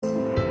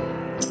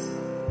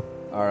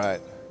All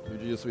right. Lord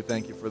Jesus, we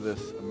thank you for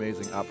this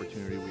amazing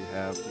opportunity we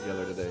have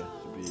together today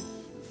to be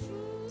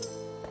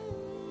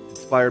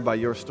inspired by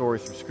your story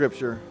through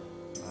Scripture,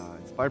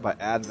 inspired by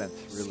Advent,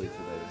 really,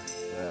 today.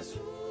 That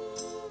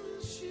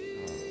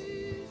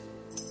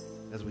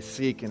as we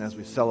seek and as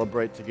we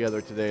celebrate together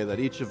today, that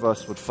each of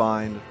us would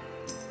find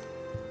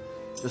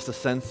just a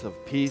sense of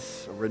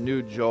peace, a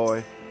renewed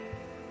joy,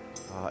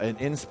 an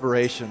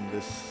inspiration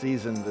this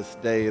season, this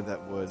day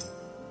that would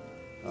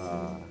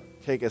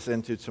take us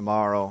into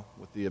tomorrow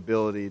with the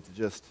ability to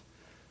just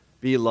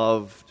be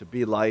love, to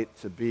be light,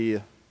 to be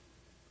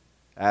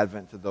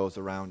Advent to those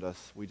around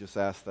us. We just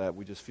ask that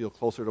we just feel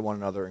closer to one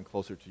another and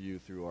closer to you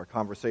through our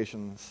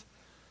conversations,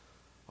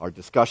 our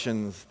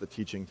discussions, the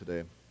teaching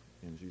today.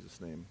 In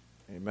Jesus' name,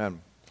 amen.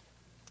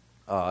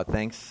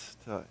 Thanks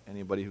to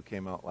anybody who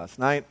came out last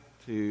night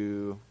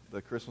to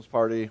the Christmas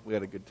party. We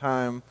had a good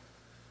time.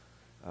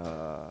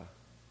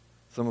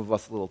 Some of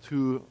us a little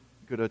too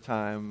good a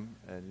time,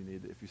 and you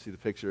need, if you see the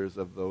pictures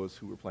of those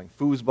who were playing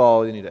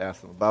foosball, you need to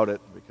ask them about it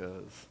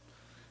because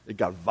it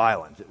got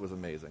violent. It was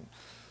amazing.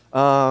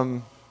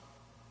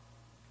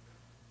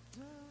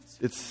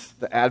 It's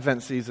the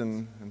Advent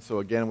season, and so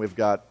again, we've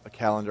got a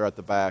calendar at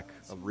the back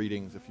of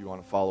readings if you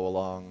want to follow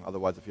along.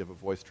 Otherwise, if you have a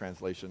voice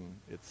translation,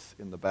 it's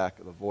in the back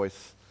of the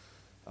voice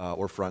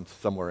or front,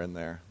 somewhere in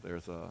there.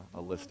 There's a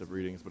list of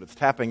readings, but it's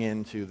tapping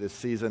into this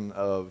season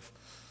of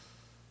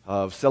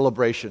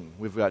celebration.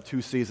 We've got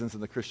two seasons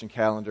in the Christian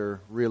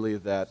calendar, really,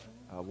 that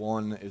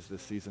one is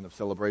this season of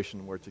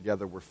celebration where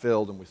together we're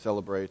filled and we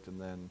celebrate, and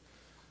then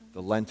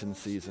the Lenten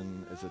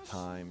season is a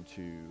time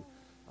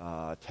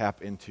to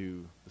tap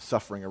into the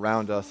suffering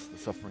around us, the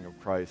suffering of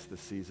Christ, this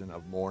season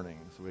of mourning.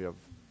 So we have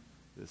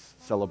this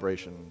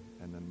celebration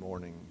and then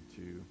mourning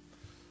to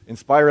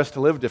inspire us to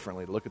live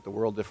differently, to look at the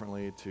world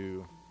differently,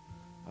 to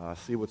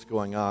see what's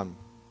going on.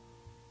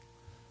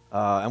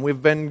 And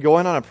we've been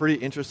going on a pretty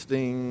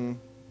interesting...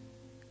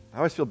 I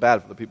always feel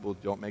bad for the people who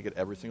don't make it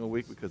every single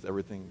week because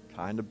everything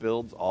kind of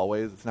builds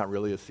always. It's not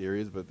really a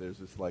series, but there's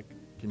this like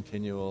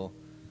continual,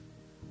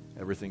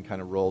 everything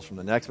kind of rolls from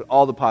the next. But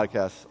all the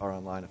podcasts are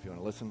online if you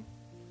want to listen.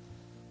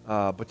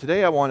 But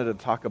today I wanted to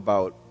talk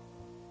about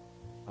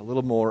a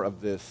little more of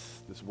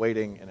this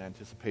waiting and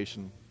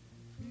anticipation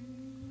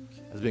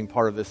as being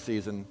part of this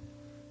season.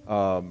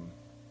 I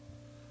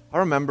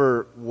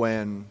remember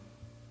when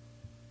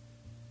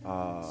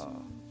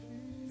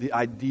the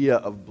idea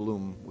of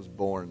Bloom was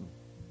born.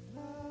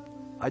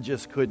 I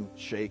just couldn't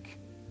shake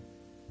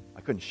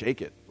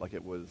it. Like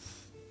it was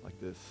like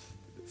this,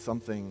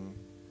 something,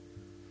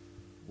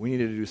 we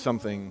needed to do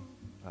something.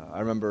 I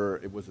remember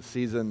it was a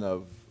season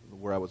of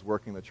where I was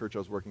working, the church I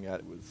was working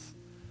at. It was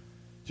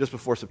just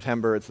before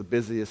September. It's the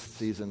busiest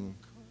season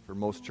for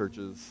most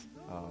churches.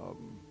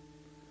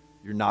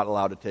 You're not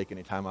allowed to take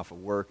any time off of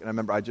work. And I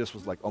remember I just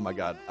was like, oh my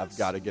God, I've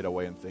got to get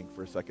away and think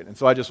for a second. And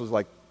so I just was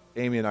like,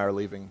 Amy and I are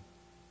leaving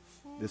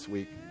this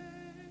week.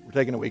 We're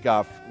taking a week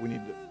off.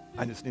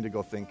 I just need to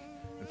go think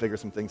and figure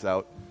some things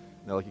out.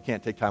 And they're like, you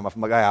can't take time off.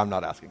 I'm like, I'm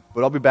not asking.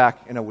 But I'll be back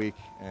in a week,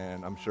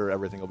 and I'm sure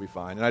everything will be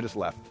fine. And I just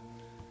left.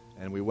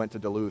 And we went to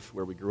Duluth,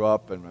 where we grew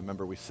up, and I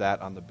remember we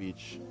sat on the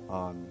beach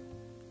on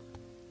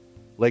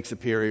Lake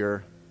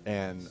Superior,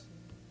 and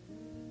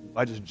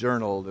I just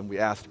journaled, and we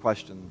asked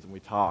questions, and we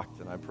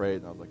talked, and I prayed,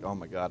 and I was like, oh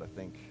my God, I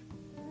think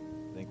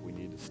we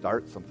need to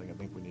start something. I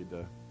think we need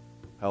to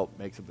help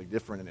make something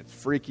different. And it's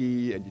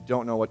freaky, and you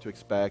don't know what to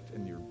expect,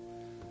 and you're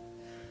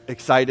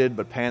excited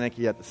but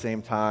panicky at the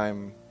same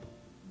time.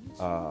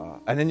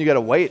 And then you got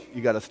to wait.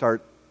 You got to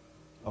start,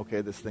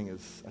 okay, this thing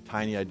is a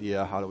tiny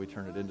idea. How do we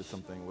turn it into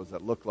something? What does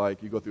that look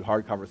like? You go through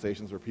hard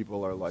conversations where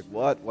people are like,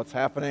 what? What's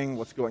happening?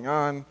 What's going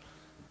on?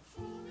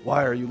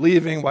 Why are you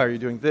leaving? Why are you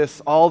doing this?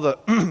 All the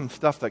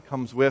stuff that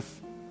comes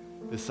with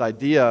this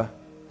idea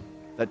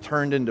that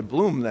turned into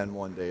Bloom then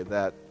one day.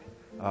 That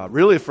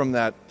really from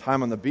that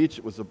time on the beach,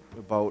 it was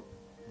about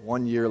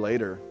 1 year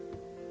later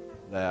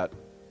that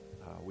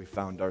we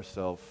found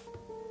ourselves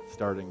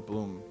starting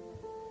Bloom.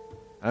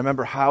 I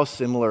remember how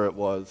similar it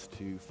was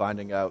to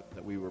finding out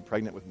that we were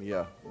pregnant with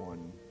Mia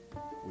when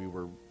we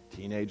were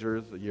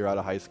teenagers, a year out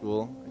of high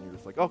school. And you're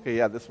just like, okay,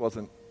 yeah, this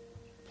wasn't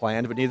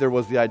planned, but neither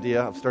was the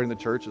idea of starting the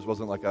church. This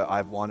wasn't like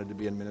I've wanted to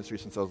be in ministry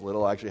since I was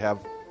little. I actually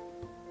have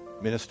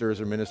ministers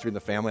or ministry in the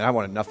family. I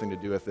wanted nothing to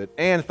do with it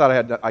and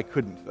thought that I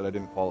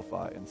didn't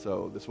qualify. And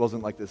so this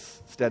wasn't like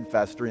this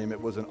steadfast dream. It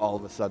wasn't all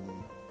of a sudden,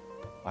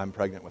 I'm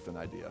pregnant with an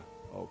idea.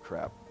 Oh,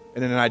 crap.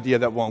 And an idea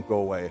that won't go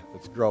away,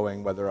 that's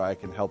growing, whether I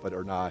can help it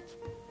or not.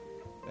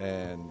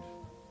 And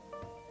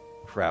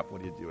crap, what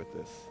do you do with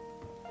this?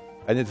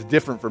 And it's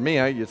different for me.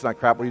 It's not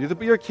crap, what do you do?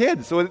 But you're a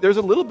kid, so there's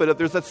a little bit of,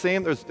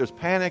 there's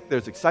panic,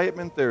 there's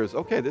excitement, there's,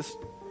 okay, this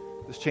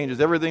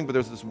changes everything, but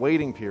there's this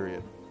waiting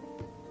period.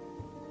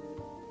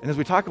 And as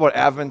we talk about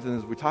Advent, and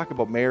as we talk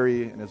about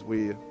Mary, and as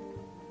we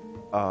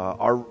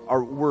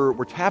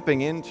we're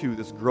tapping into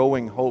this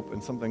growing hope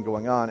and something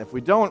going on, if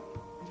we don't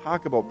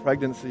talk about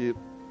pregnancy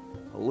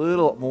a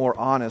little more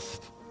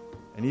honest,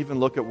 and even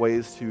look at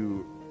ways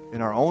to,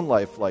 in our own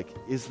life, like,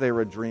 is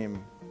there a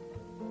dream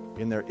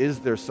in there, is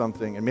there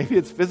something, and maybe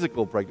it's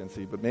physical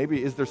pregnancy, but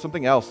maybe is there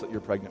something else that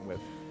you're pregnant with?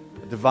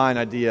 A divine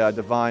idea, a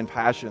divine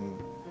passion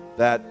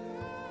that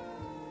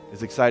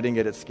is exciting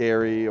yet it's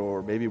scary,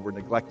 or maybe we're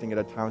neglecting it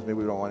at times, maybe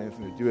we don't want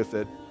anything to do with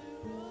it.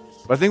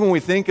 But I think when we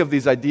think of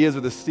these ideas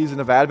of this season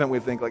of Advent, we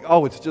think like,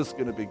 oh, it's just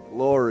going to be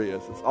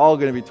glorious. It's all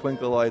going to be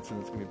twinkle lights, and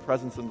it's going to be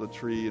presents under the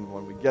tree, and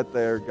when we get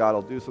there, God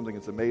will do something.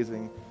 It's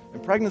amazing.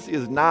 And pregnancy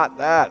is not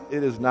that.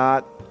 It is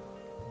not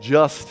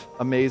just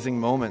amazing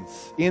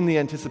moments. In the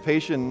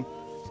anticipation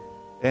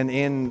and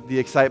in the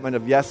excitement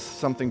of, yes,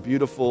 something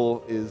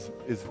beautiful is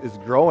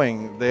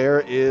growing,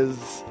 there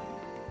is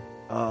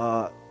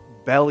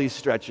belly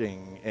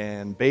stretching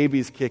and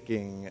babies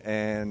kicking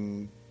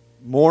and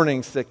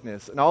morning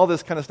sickness and all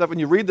this kind of stuff. And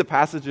you read the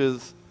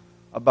passages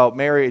about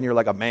Mary and you're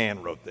like, a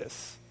man wrote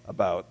this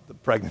about the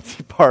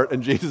pregnancy part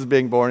and Jesus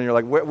being born. And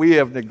you're like, we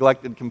have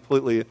neglected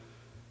completely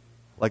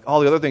like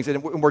all the other things.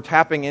 And we're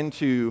tapping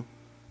into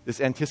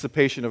this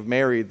anticipation of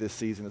Mary this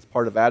season as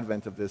part of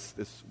Advent, of this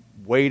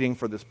waiting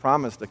for this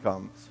promise to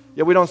come.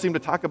 Yet we don't seem to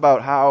talk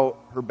about how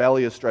her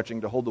belly is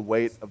stretching to hold the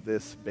weight of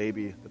this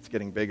baby that's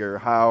getting bigger,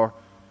 how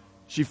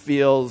she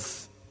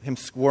feels him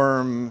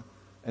squirm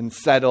and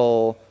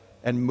settle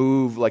and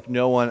move like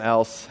no one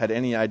else had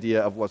any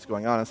idea of what's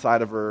going on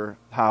inside of her,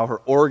 how her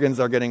organs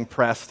are getting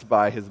pressed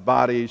by his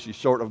body. She's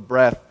short of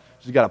breath.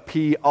 She's got to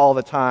pee all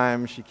the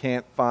time. She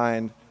can't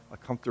find a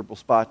comfortable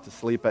spot to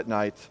sleep at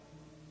night.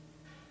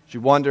 She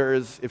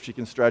wonders if she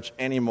can stretch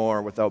any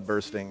more without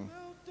bursting.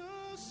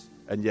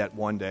 And yet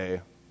one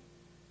day,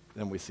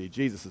 then we see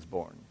Jesus is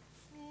born.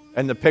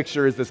 And the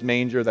picture is this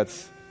manger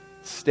that's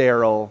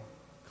sterile,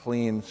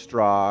 clean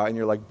straw. And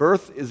you're like,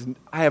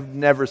 I have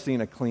never seen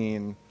a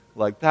clean.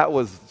 Like, that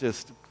was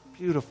just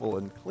beautiful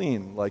and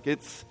clean. Like,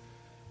 it's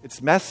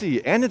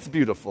messy and it's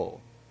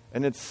beautiful.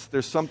 And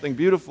there's something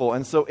beautiful.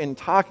 And so in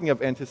talking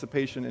of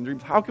anticipation and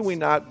dreams, how can we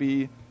not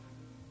be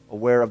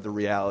aware of the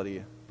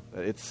reality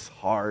that it's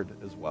hard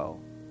as well?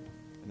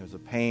 And there's a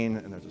pain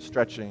and there's a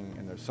stretching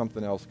and there's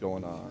something else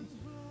going on.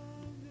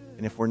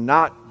 And if we're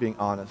not being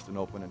honest and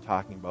open and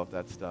talking about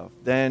that stuff,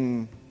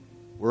 then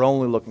we're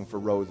only looking for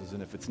roses.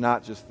 And if it's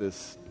not just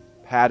this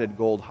padded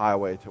gold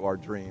highway to our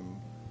dream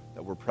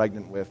that we're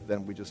pregnant with,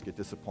 then we just get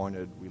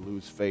disappointed. We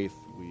lose faith.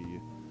 We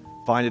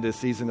find it a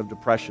season of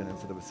depression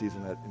instead of a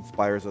season that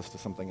inspires us to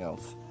something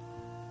else.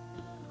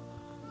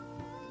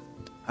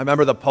 I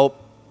remember the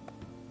Pope,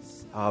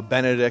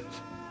 Benedict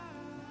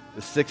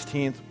the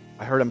 16th,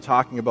 I heard him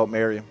talking about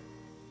Mary.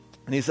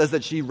 And he says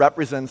that she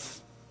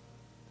represents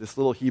this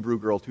little Hebrew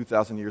girl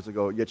 2,000 years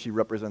ago, yet she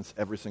represents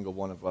every single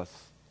one of us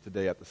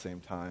today at the same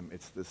time.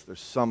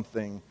 There's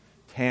something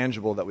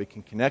tangible that we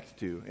can connect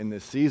to in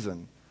this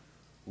season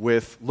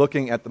with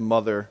looking at the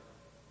mother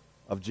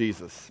of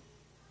Jesus.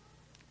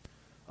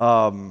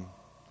 I'm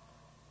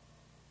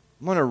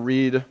going to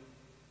read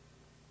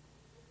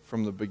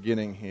from the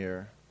beginning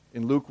here.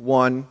 In Luke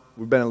 1,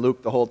 we've been in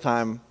Luke the whole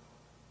time.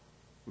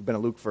 We've been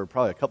in Luke for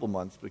probably a couple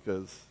months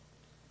because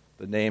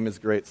the name is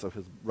great, so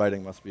his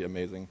writing must be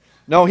amazing.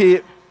 No,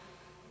 he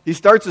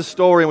starts his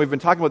story, and we've been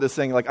talking about this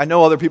thing, like, I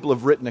know other people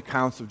have written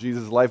accounts of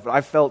Jesus' life, but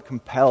I felt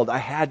compelled. I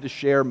had to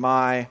share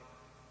my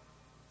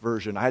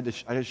version. I had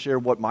to share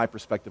what my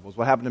perspective was,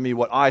 what happened to me,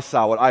 what I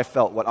saw, what I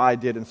felt, what I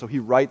did. And so he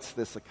writes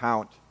this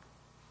account.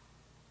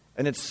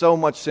 And it's so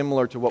much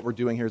similar to what we're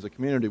doing here as a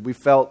community. We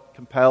felt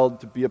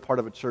compelled to be a part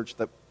of a church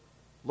that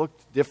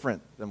looked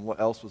different than what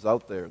else was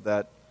out there,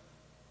 that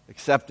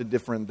accepted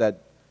different,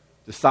 that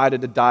decided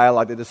to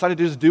dialogue. They decided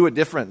to just do it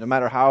different, no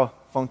matter how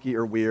funky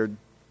or weird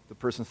the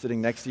person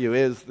sitting next to you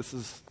is. This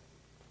is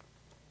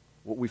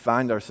what we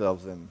find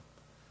ourselves in.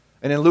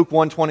 And in Luke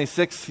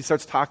 1:26, he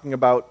starts talking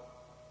about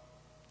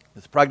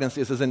his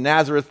pregnancy. It says, in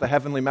Nazareth, the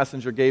heavenly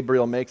messenger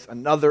Gabriel makes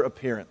another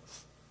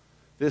appearance.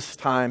 This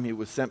time he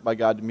was sent by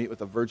God to meet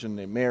with a virgin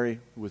named Mary,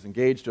 who was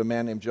engaged to a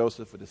man named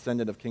Joseph, a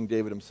descendant of King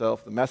David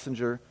himself. The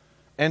messenger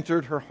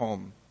entered her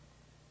home.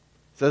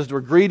 It says to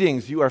her,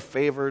 greetings, you are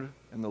favored,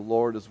 and the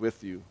Lord is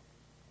with you.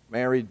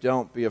 Mary,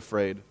 don't be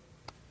afraid.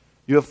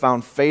 You have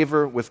found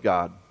favor with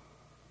God.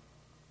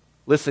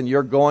 Listen,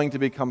 you're going to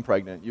become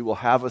pregnant. You will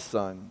have a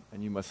son,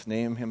 and you must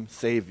name him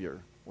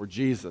Savior, or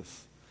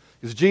Jesus.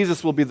 Because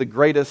Jesus will be the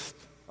greatest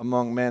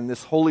among men.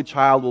 This holy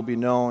child will be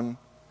known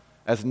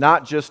as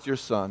not just your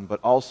son, but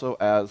also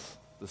as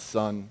the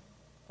Son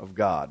of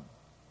God.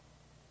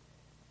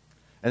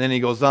 And then he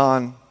goes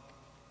on,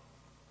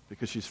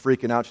 because she's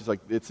freaking out. She's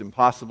like, it's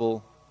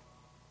impossible.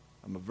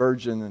 I'm a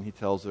virgin. And he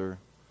tells her,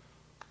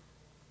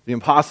 the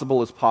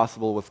impossible is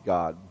possible with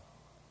God.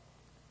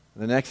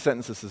 And the next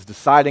sentence is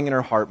deciding in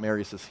her heart,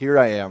 Mary says, here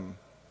I am,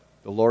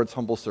 the Lord's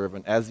humble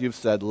servant. As you've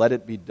said, let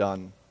it be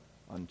done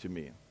unto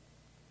me.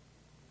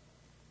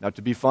 Now,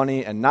 to be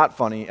funny and not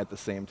funny at the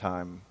same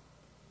time,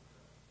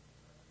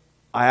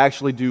 I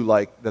actually do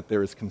like that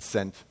there is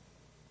consent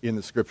in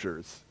the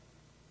Scriptures.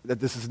 That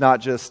this is not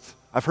just,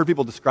 I've heard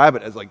people describe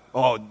it as like,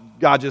 oh,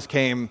 God just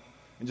came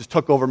and just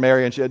took over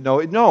Mary and she had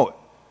no.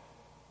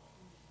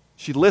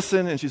 She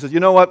listened and she says, you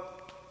know what?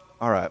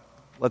 All right,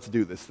 let's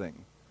do this thing.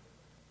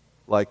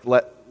 Like,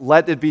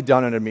 let it be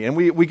done unto me. And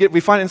we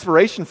find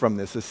inspiration from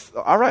this. It's,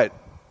 all right.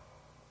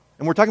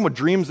 And we're talking about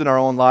dreams in our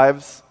own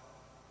lives,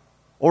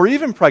 or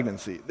even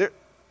pregnancy.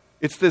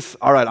 It's this,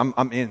 all right,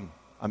 I'm in.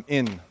 I'm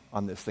in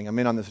on this thing. I'm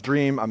in on this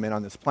dream. I'm in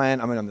on this plan.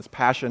 I'm in on this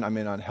passion. I'm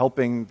in on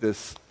helping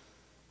this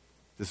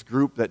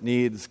group that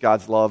needs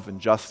God's love and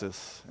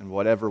justice and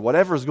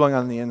whatever is going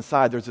on the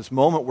inside. There's this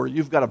moment where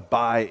you've got to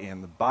buy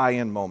in, the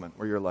buy-in moment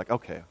where you're like,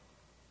 okay,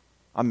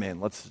 I'm in.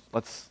 Let's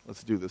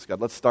do this,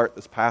 God. Let's start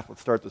this path.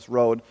 Let's start this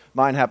road.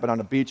 Mine happened on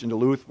a beach in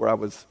Duluth where I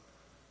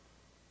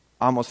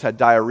almost had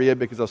diarrhea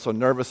because I was so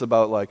nervous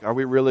about, like, are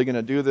we really going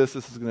to do this?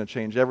 This is going to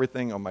change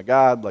everything. Oh my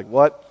God, like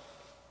what?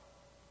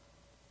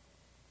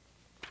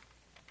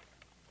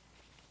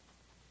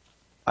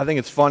 I think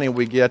it's funny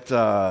we get,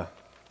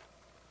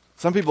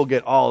 some people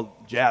get all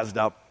jazzed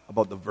up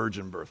about the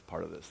virgin birth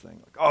part of this thing.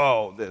 Like,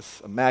 oh,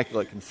 this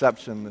immaculate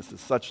conception, this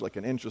is such like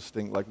an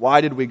interesting, like,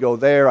 why did we go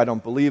there? I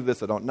don't believe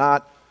this, I don't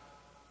not.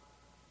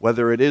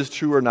 Whether it is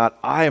true or not,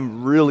 I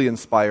am really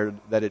inspired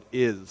that it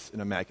is an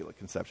immaculate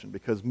conception,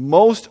 because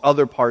most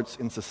other parts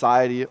in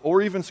society,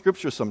 or even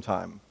Scripture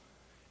sometime,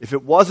 if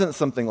it wasn't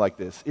something like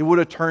this, it would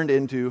have turned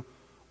into,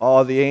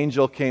 oh, the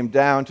angel came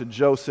down to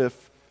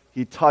Joseph,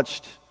 he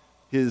touched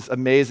his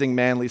amazing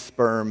manly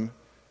sperm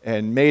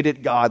and made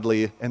it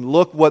godly, and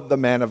look what the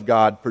man of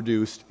God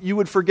produced. You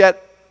would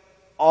forget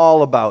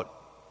all about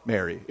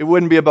Mary. It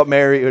wouldn't be about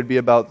Mary, it would be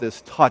about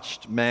this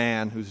touched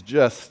man who's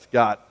just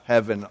got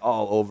heaven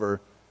all over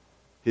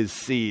his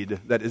seed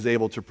that is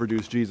able to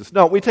produce Jesus.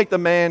 No, we take the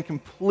man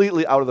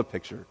completely out of the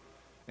picture,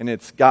 and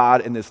it's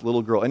God and this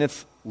little girl. And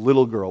it's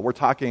little girl. We're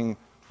talking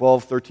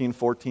 12, 13,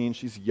 14.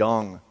 She's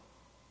young.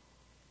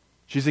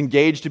 She's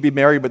engaged to be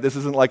married, but this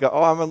isn't like,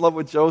 I'm in love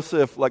with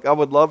Joseph, like I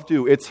would love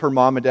to. It's her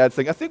mom and dad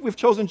saying, I think we've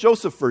chosen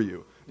Joseph for you.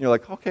 And you're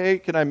like, okay,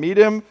 can I meet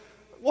him?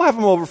 We'll have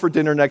him over for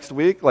dinner next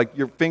week. Like,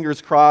 your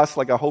fingers crossed,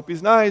 like I hope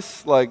he's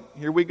nice. Like,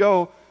 here we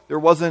go. There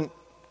wasn't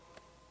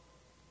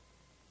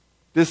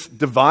this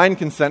divine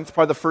consent. It's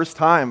probably the first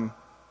time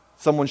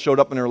someone showed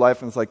up in her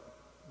life and was like,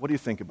 what do you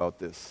think about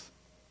this?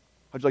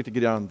 How'd you like to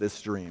get in on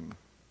this dream?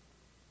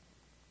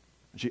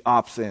 And she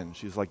opts in.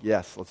 She's like,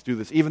 yes, let's do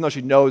this, even though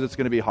she knows it's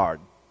going to be hard.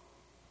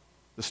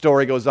 The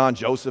story goes on.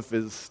 Joseph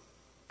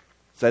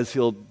says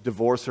he'll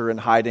divorce her in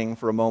hiding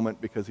for a moment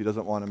because he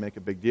doesn't want to make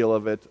a big deal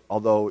of it,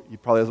 although he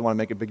probably doesn't want to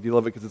make a big deal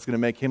of it because it's going to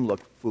make him look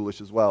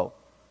foolish as well.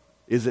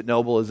 Is it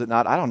noble? Is it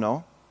not? I don't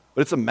know.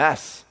 But it's a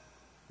mess.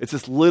 It's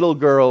this little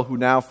girl who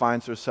now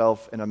finds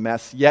herself in a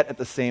mess, yet at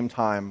the same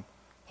time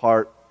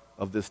part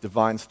of this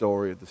divine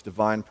story, this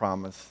divine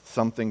promise,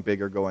 something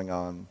bigger going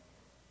on.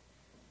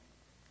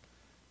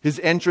 His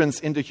entrance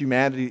into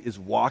humanity is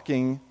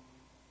walking.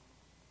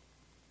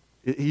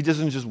 He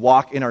doesn't just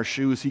walk in our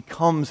shoes. He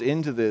comes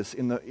into this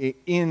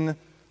in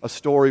a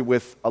story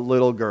with a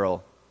little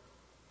girl,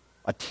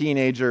 a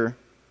teenager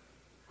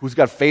who's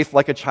got faith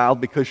like a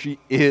child because she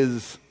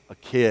is a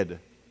kid.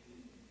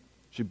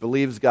 She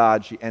believes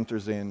God. She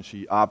enters in.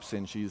 She opts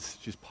in.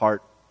 She's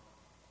part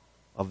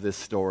of this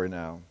story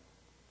now.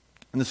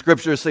 And the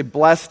Scriptures say,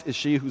 blessed is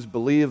she who's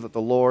believed that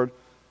the Lord,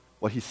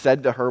 what He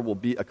said to her, will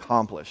be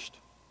accomplished.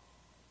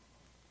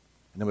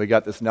 And then we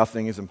got this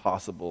nothing is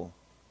impossible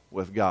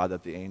with God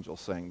that the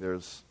angels sang.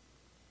 There's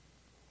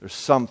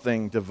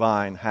something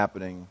divine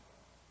happening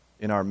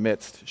in our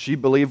midst. She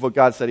believed what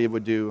God said He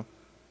would do.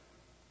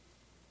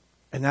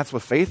 And that's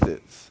what faith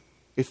is.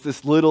 It's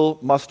this little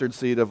mustard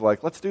seed of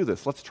like, let's do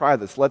this, let's try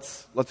this,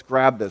 let's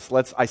grab this.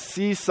 I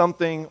see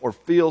something or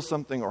feel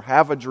something or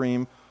have a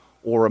dream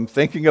or I'm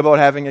thinking about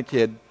having a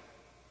kid.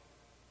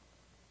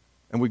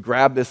 And we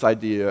grab this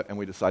idea and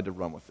we decide to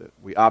run with it.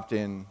 We opt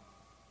in,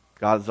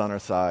 God's on our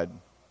side,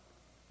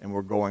 and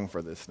we're going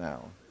for this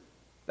now.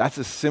 That's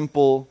as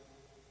simple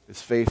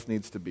as faith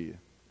needs to be. It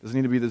doesn't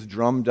need to be this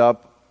drummed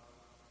up,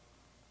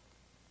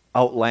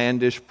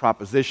 outlandish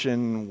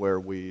proposition where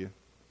we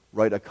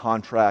write a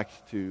contract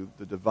to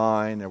the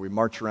divine, or we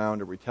march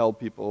around, or we tell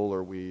people,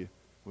 or we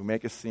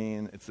make a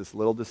scene. It's this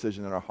little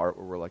decision in our heart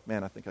where we're like,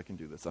 man, I think I can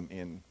do this. I'm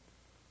in.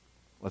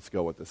 Let's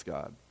go with this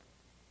God.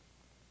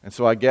 And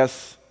so I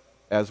guess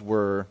as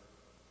we're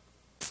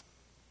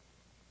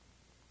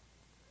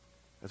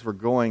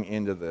going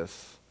into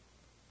this,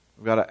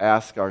 we've got to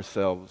ask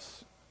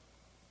ourselves,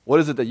 what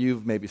is it that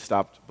you've maybe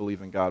stopped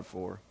believing God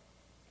for?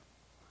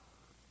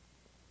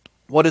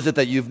 What is it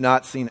that you've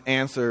not seen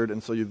answered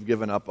and so you've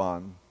given up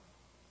on?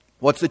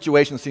 What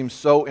situation seems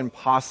so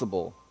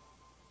impossible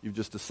you've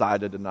just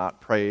decided to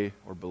not pray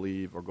or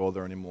believe or go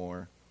there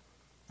anymore?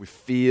 We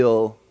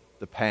feel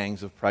the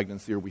pangs of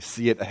pregnancy or we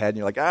see it ahead and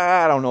you're like,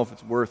 I don't know if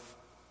it's worth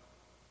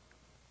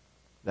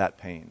that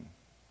pain.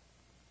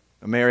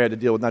 Now, Mary had to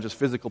deal with not just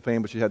physical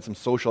pain, but she had some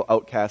social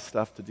outcast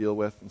stuff to deal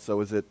with. And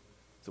so is it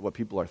what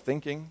people are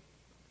thinking?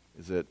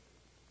 Is it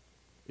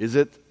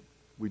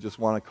we just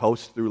want to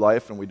coast through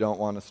life and we don't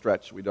want to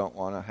stretch, we don't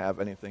want to have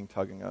anything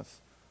tugging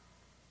us?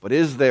 But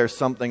is there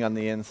something on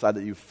the inside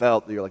that you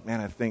felt that you're like,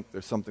 man, I think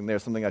there's something there,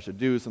 something I should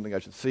do, something I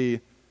should see,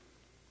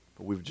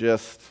 but we've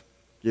just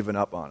given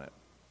up on it?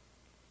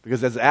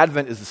 Because as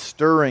Advent is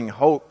stirring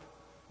hope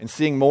and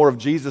seeing more of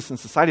Jesus in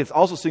society, it's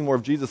also seeing more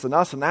of Jesus in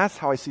us. And that's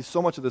how I see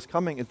so much of this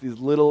coming, is these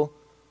little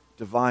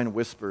divine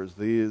whispers,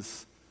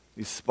 these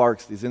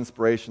sparks, these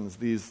inspirations,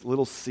 these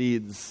little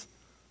seeds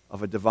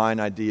of a divine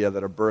idea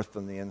that are birthed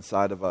on the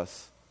inside of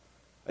us.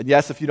 And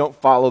yes, if you don't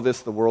follow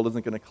this, the world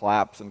isn't going to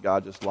collapse and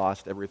God just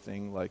lost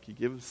everything. Like he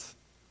just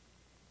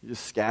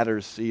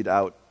scatters seed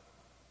out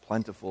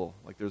plentiful.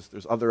 Like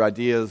there's other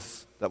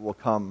ideas that will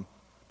come.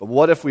 But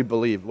what if we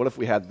believed? What if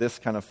we had this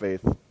kind of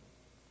faith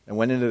and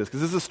went into this?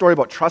 Because this is a story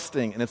about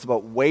trusting, and it's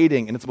about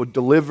waiting, and it's about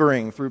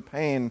delivering through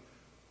pain.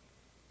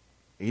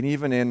 And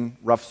even in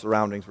rough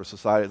surroundings where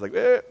society is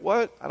like,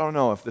 what? I don't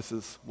know if this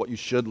is what you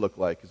should look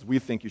like, because we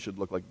think you should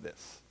look like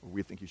this. Or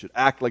we think you should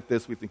act like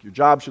this. We think your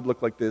job should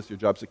look like this. Your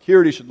job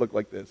security should look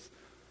like this.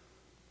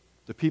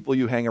 The people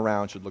you hang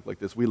around should look like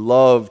this. We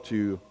love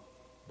to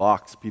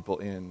box people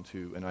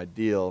into an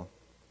ideal.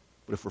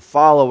 But if we're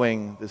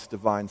following this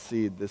divine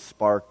seed, this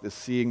spark, this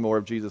seeing more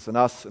of Jesus in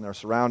us and our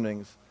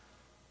surroundings,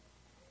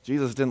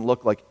 Jesus didn't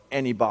look like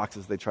any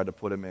boxes they tried to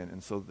put him in.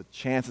 And so the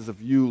chances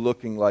of you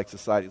looking like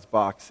society's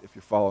box, if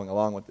you're following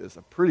along with this,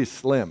 are pretty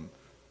slim.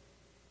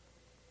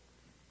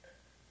 I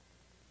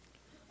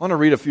want to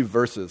read a few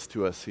verses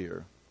to us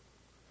here.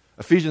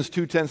 Ephesians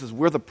 2:10 says,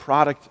 we're the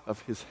product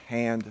of his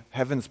hand.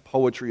 Heaven's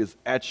poetry is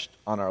etched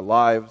on our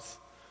lives.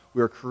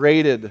 We are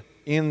created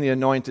in the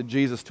anointed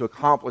Jesus to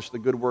accomplish the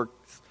good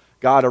works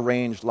God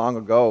arranged long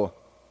ago.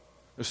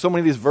 There's so many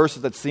of these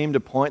verses that seem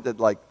to point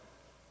that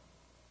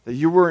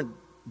you weren't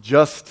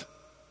just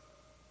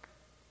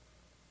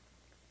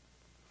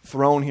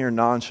thrown here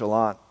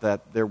nonchalant,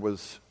 that there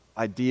was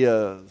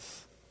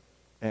ideas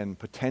and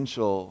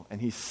potential,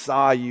 and he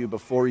saw you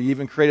before he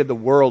even created the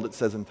world, it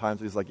says in times.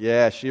 He's like,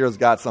 yeah, Shira's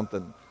got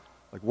something.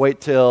 Like, wait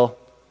till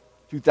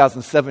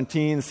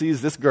 2017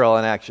 sees this girl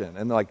in action.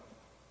 And they're like,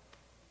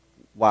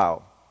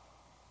 wow.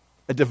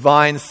 A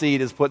divine seed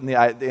is put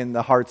in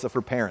the hearts of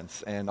her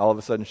parents, and all of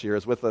a sudden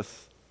Shira's with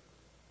us,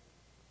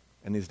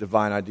 and these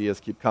divine ideas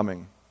keep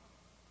coming.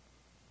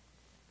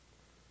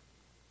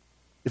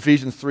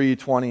 Ephesians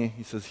 3:20,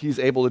 he says, he's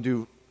able to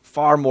do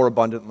far more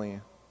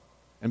abundantly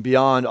and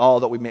beyond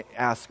all that we may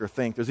ask or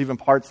think. There's even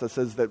parts that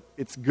says that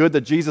it's good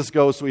that Jesus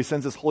goes, so he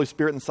sends his Holy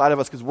Spirit inside of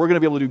us, because we're going to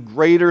be able to do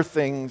greater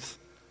things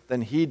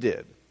than he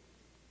did.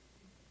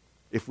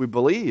 If we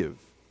believe,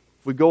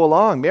 if we go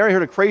along. Mary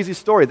heard a crazy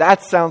story.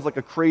 That sounds like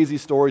a crazy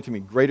story to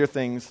me. Greater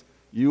things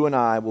you and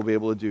I will be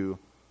able to do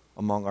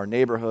among our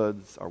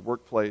neighborhoods, our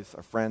workplace,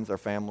 our friends, our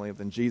family,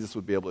 than Jesus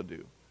would be able to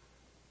do.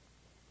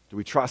 Do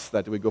we trust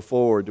that? Do we go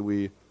forward? Do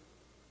we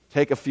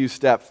take a few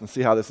steps and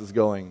see how this is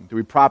going? Do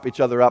we prop each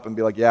other up and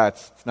be like, yeah,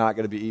 it's not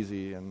going to be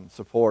easy, and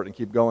support and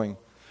keep going?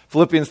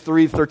 Philippians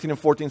 3:13 and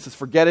 14 says,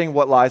 forgetting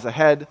what lies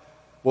ahead,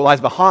 what lies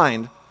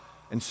behind,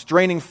 and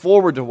straining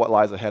forward to what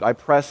lies ahead, I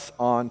press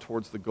on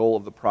towards the goal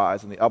of the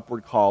prize and the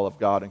upward call of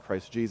God in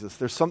Christ Jesus.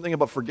 There's something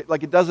about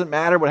it doesn't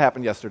matter what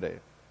happened yesterday.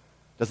 It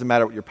doesn't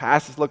matter what your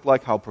past has looked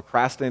like, how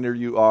procrastinator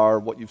you are,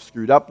 what you've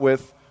screwed up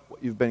with,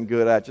 what you've been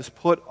good at. Just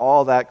put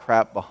all that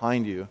crap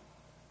behind you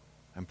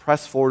and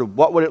press forward.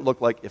 What would it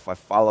look like if I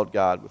followed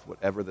God with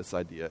whatever this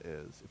idea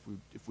is?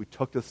 If we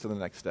took this to the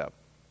next step.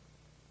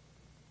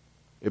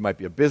 It might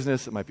be a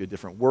business. It might be a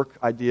different work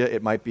idea.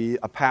 It might be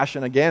a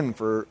passion, again,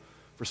 for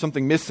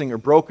something missing or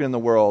broken in the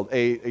world,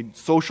 a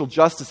social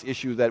justice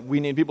issue that we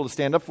need people to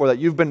stand up for, that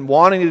you've been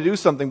wanting to do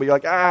something, but you're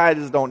like, I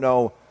just don't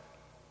know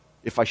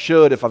if I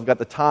should, if I've got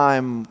the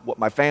time, what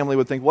my family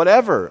would think,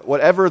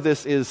 whatever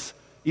this is.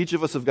 Each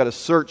of us have got to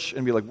search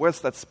and be like,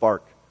 where's that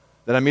spark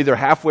that I'm either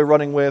halfway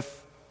running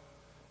with,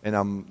 and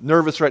I'm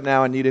nervous right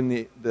now and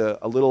needing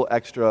a little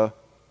extra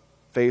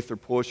faith or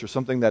push, or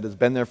something that has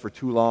been there for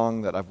too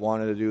long that I've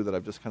wanted to do that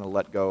I've just kind of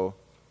let go.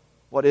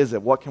 What is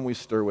it? What can we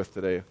stir with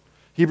today?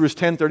 Hebrews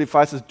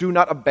 10:35 says, do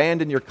not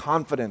abandon your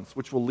confidence,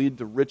 which will lead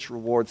to rich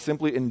rewards.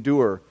 Simply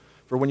endure,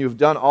 for when you have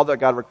done all that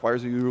God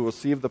requires of you, you will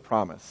receive the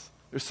promise.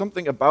 There's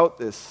something about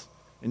this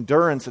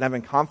endurance and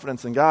having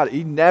confidence in God.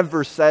 He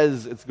never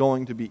says it's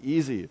going to be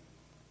easy.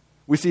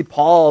 We see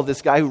Paul,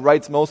 this guy who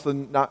writes most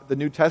of the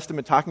New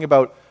Testament, talking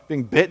about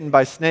being bitten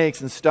by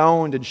snakes and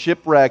stoned and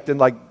shipwrecked, and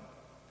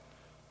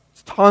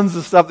tons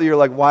of stuff that you're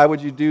like, why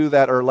would you do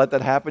that or let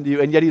that happen to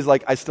you? And yet he's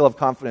like, I still have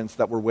confidence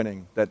that we're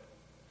winning, that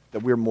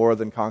we're more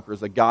than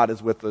conquerors, that God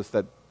is with us,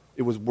 that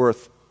it was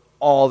worth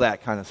all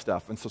that kind of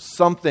stuff. And so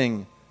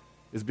something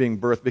is being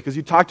birthed, because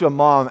you talk to a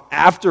mom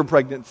after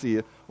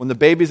pregnancy, when the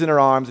baby's in her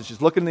arms and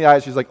she's looking in the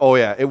eyes, she's like, oh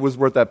yeah, it was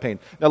worth that pain.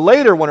 Now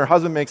later, when her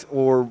husband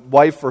or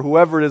wife or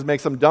whoever it is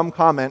makes some dumb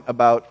comment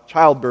about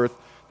childbirth,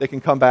 they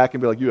can come back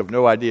and be like, you have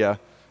no idea.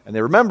 And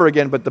they remember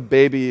again, but the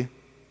baby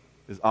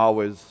is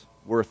always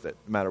worth it.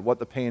 No matter what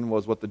the pain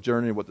was, what the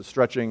journey, what the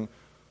stretching,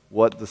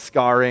 what the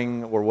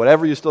scarring, or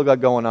whatever you still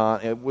got going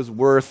on, it was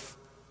worth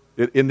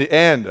it in the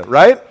end,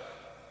 right?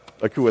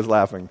 Akua's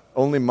laughing.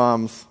 Only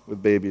moms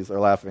with babies are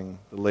laughing.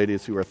 The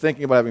ladies who are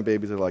thinking about having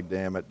babies are like,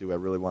 damn it, do I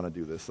really want to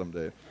do this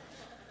someday?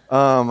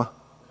 All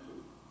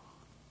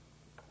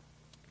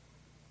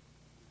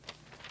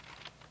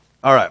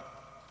right.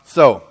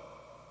 So,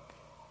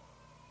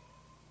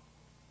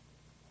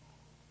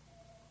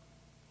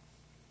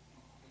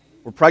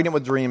 we're pregnant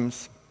with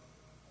dreams.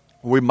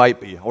 We might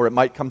be, or it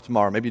might come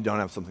tomorrow. Maybe you don't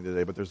have something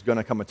today, but there's going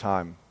to come a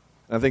time.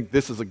 And I think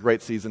this is a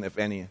great season, if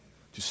any,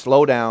 to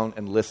slow down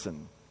and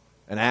listen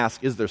and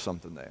ask, is there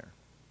something there?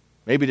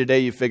 Maybe today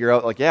you figure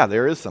out, like, yeah,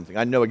 there is something.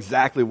 I know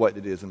exactly what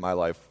it is in my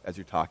life as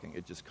you're talking.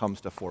 It just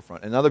comes to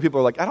forefront. And other people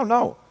are like, I don't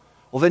know.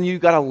 Well, then you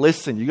got to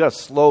listen. You got to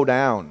slow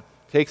down.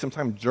 Take some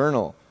time,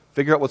 journal.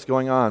 Figure out what's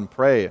going on.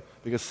 Pray.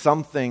 Because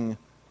something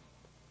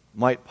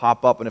might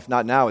pop up, and if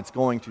not now, it's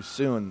going to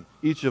soon.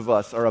 Each of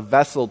us are a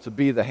vessel to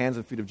be the hands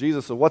and feet of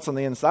Jesus, so what's on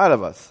the inside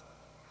of us?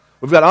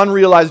 We've got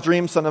unrealized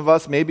dreams, some of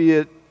us. Maybe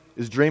it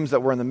is dreams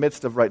that we're in the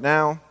midst of right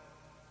now.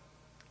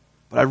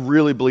 But I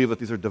really believe that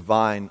these are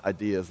divine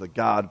ideas, that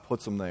God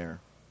puts them there.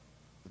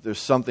 That there's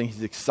something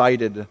He's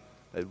excited,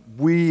 that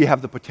we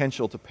have the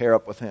potential to pair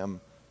up with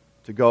Him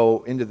to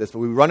go into this. But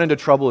we run into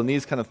trouble and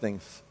these kind of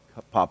things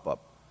pop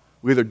up.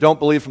 We either don't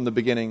believe from the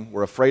beginning,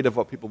 we're afraid of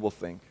what people will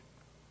think,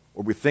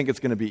 or we think it's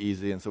going to be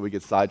easy, and so we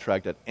get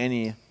sidetracked at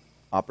any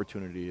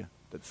opportunity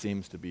that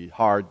seems to be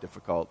hard,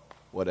 difficult,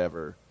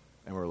 whatever,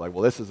 and we're like,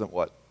 well, this isn't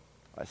what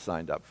I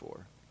signed up for.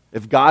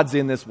 If God's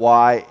in this,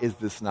 why is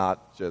this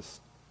not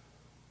just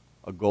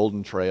a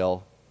golden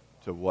trail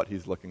to what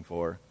He's looking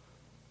for?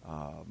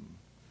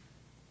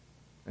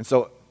 And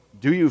so,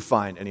 do you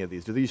find any of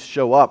these? Do these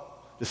show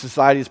up? Do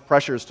society's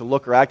pressures to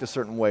look or act a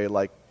certain way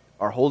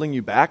are holding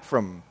you back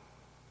from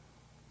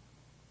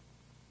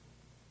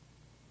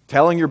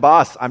telling your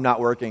boss, I'm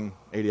not working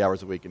 80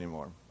 hours a week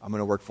anymore. I'm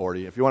going to work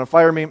 40. If you want to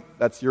fire me,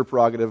 that's your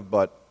prerogative,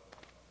 but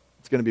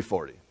it's going to be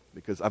 40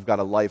 because I've got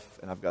a life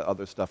and I've got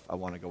other stuff I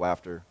want to go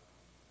after.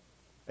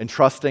 And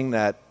trusting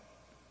that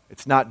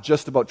it's not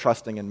just about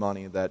trusting in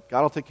money, that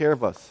God will take care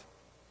of us.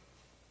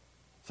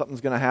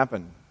 Something's going to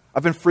happen.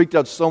 I've been freaked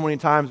out so many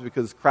times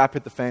because crap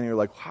hit the fan and you're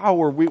like,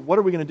 what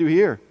are we going to do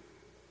here?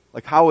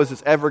 Like, how is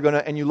this ever going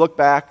to, and you look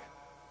back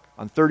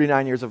on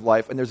 39 years of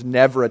life, and there's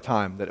never a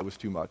time that it was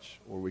too much,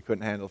 or we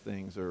couldn't handle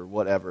things, or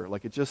whatever.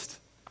 Like,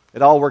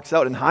 it all works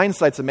out. In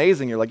hindsight's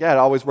amazing. You're like, yeah, it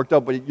always worked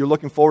out, but you're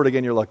looking forward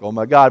again, you're like, oh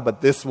my God, but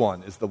this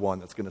one is the one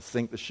that's going to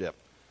sink the ship.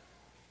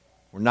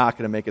 We're not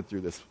going to make it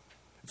through this.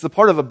 It's the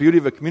part of a beauty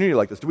of a community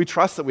like this. Do we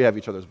trust that we have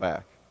each other's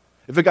back?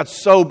 If it got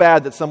so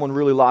bad that someone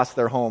really lost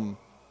their home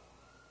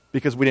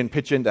because we didn't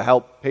pitch in to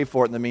help pay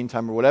for it in the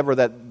meantime or whatever,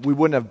 that we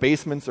wouldn't have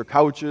basements or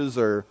couches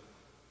or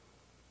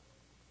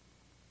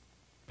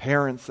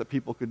parents that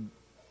people could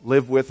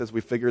live with as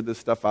we figured this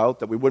stuff out,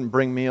 that we wouldn't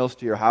bring meals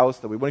to your house,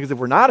 because if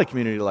we're not a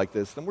community like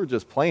this, then we're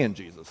just playing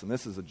Jesus, and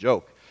this is a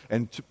joke.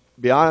 And to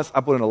be honest, I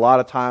put in a lot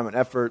of time and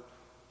effort,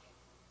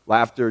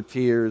 laughter,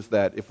 tears,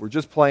 that if we're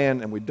just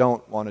playing and we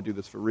don't want to do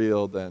this for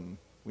real, then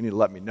we need to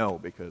let me know,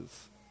 because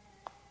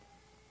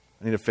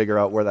I need to figure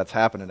out where that's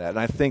happening at. And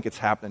I think it's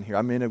happening here.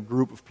 I'm in a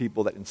group of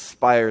people that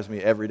inspires me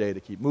every day to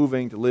keep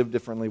moving, to live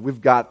differently. We've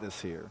got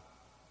this here.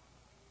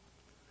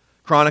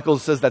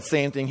 Chronicles says that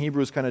same thing.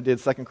 Hebrews kind of did.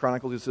 2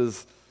 Chronicles, it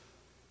says,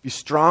 be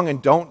strong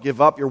and don't give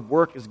up. Your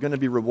work is going to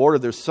be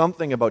rewarded. There's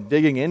something about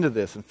digging into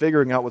this and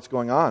figuring out what's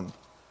going on.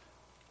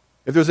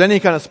 If there's any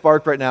kind of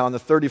spark right now on the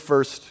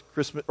 31st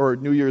Christmas or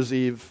New Year's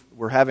Eve,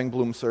 we're having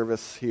Bloom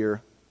service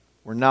here.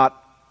 We're not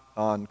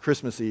on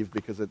Christmas Eve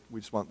because we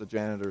just want the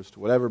janitors to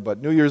whatever,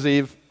 but New Year's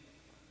Eve,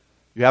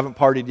 you haven't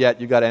partied yet,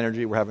 you got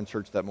energy, we're having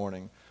church that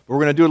morning. But we're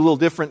going to do it a little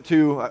different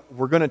too.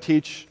 We're going to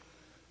teach,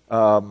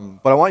 but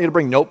I want you to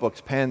bring notebooks,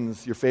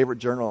 pens, your favorite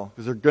journal,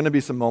 because there are going to be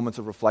some moments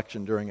of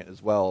reflection during it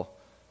as well.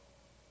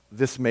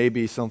 This may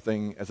be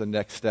something as a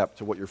next step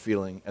to what you're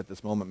feeling at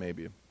this moment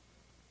maybe.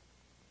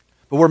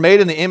 But we're made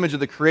in the image of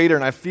the Creator,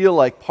 and I feel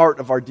like part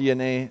of our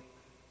DNA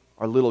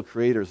are little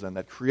creators, and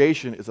that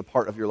creation is a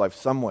part of your life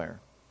somewhere.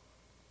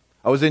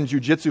 I was in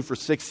jiu-jitsu for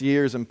 6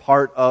 years, and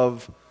part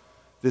of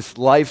this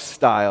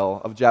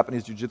lifestyle of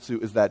Japanese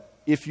jiu-jitsu is that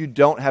if you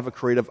don't have a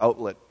creative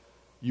outlet,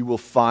 you will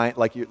find,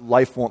 like, your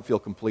life won't feel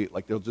complete.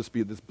 Like, there'll just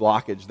be this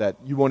blockage that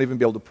you won't even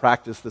be able to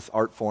practice this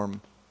art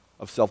form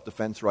of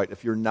self-defense right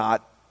if you're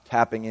not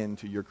tapping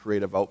into your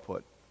creative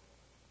output.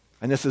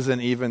 And this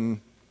isn't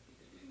even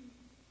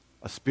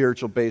a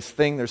spiritual-based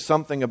thing. There's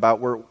something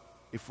about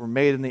if we're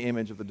made in the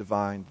image of the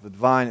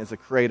divine is a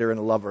creator and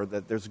a lover,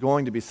 that there's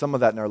going to be some of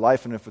that in our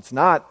life, and if it's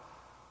not,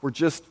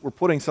 we're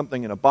putting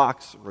something in a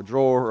box or a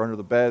drawer or under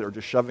the bed or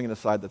just shoving it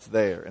aside that's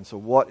there. And so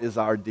what is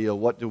our deal?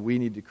 What do we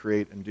need to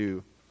create and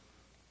do?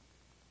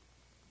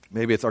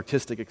 Maybe it's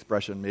artistic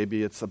expression.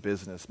 Maybe it's a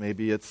business.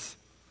 Maybe it's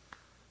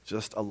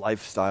just a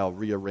lifestyle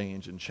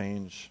rearrange and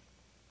change.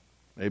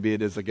 Maybe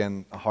it is,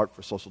 again, a heart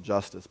for social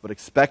justice. But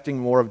expecting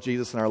more of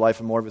Jesus in our life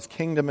and more of His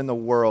kingdom in the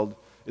world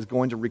is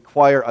going to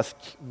require us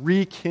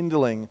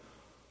rekindling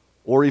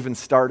or even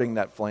starting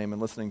that flame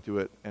and listening to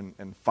it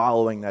and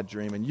following that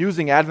dream. And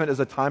using Advent as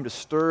a time to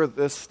stir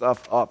this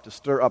stuff up, to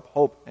stir up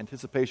hope,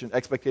 anticipation,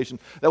 expectation.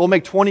 That will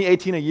make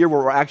 2018 a year where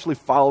we're actually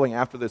following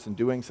after this and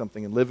doing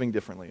something and living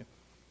differently.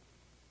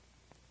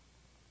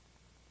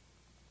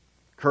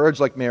 Courage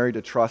like Mary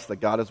to trust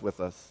that God is with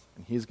us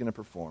and He's going to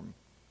perform.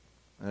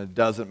 And it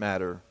doesn't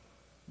matter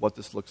what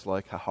this looks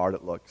like, how hard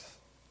it looks.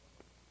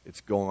 It's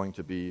going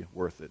to be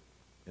worth it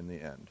in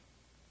the end.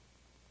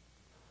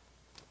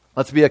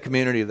 Let's be a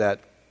community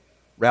that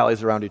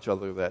rallies around each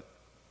other, that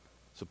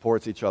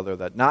supports each other,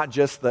 that not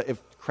just the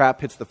if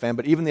crap hits the fan,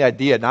 but even the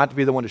idea not to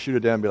be the one to shoot it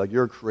down and be like,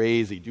 you're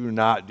crazy, do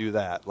not do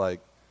that. Like,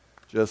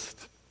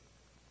 just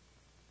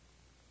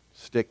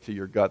stick to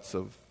your guts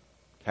of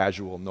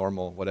casual,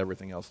 normal, what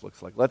everything else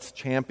looks like. Let's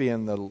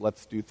champion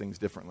let's do things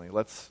differently.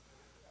 Let's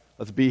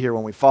be here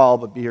when we fall,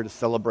 but be here to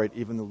celebrate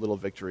even the little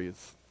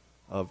victories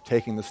of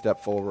taking the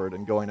step forward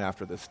and going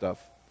after this stuff.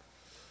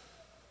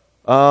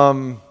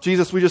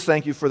 Jesus, we just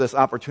thank you for this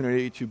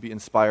opportunity to be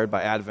inspired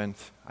by Advent.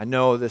 I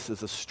know this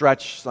is a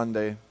stretch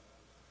Sunday,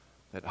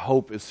 that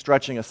hope is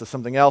stretching us to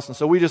something else, and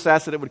so we just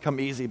ask that it would come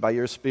easy by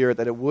your Spirit,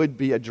 that it would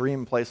be a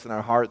dream placed in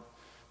our heart,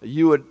 that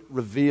you would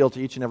reveal to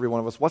each and every one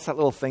of us, what's that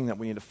little thing that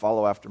we need to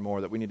follow after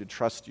more, that we need to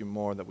trust you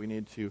more, that we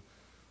need to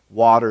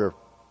water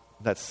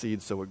that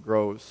seed so it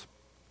grows.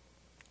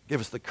 Give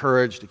us the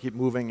courage to keep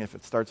moving if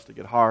it starts to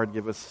get hard.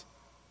 Give us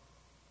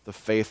the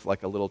faith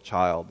like a little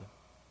child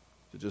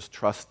to just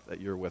trust that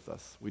you're with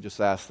us. We just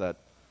ask that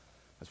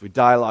as we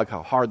dialogue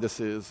how hard this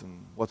is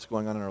and what's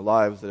going on in our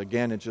lives, that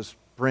again it just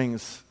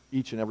brings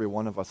each and every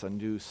one of us a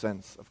new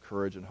sense of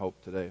courage and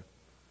hope today,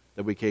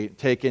 that we can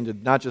take into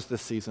not just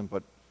this season,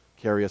 but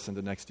carry us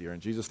into next year.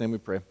 In Jesus' name we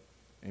pray.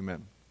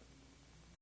 Amen.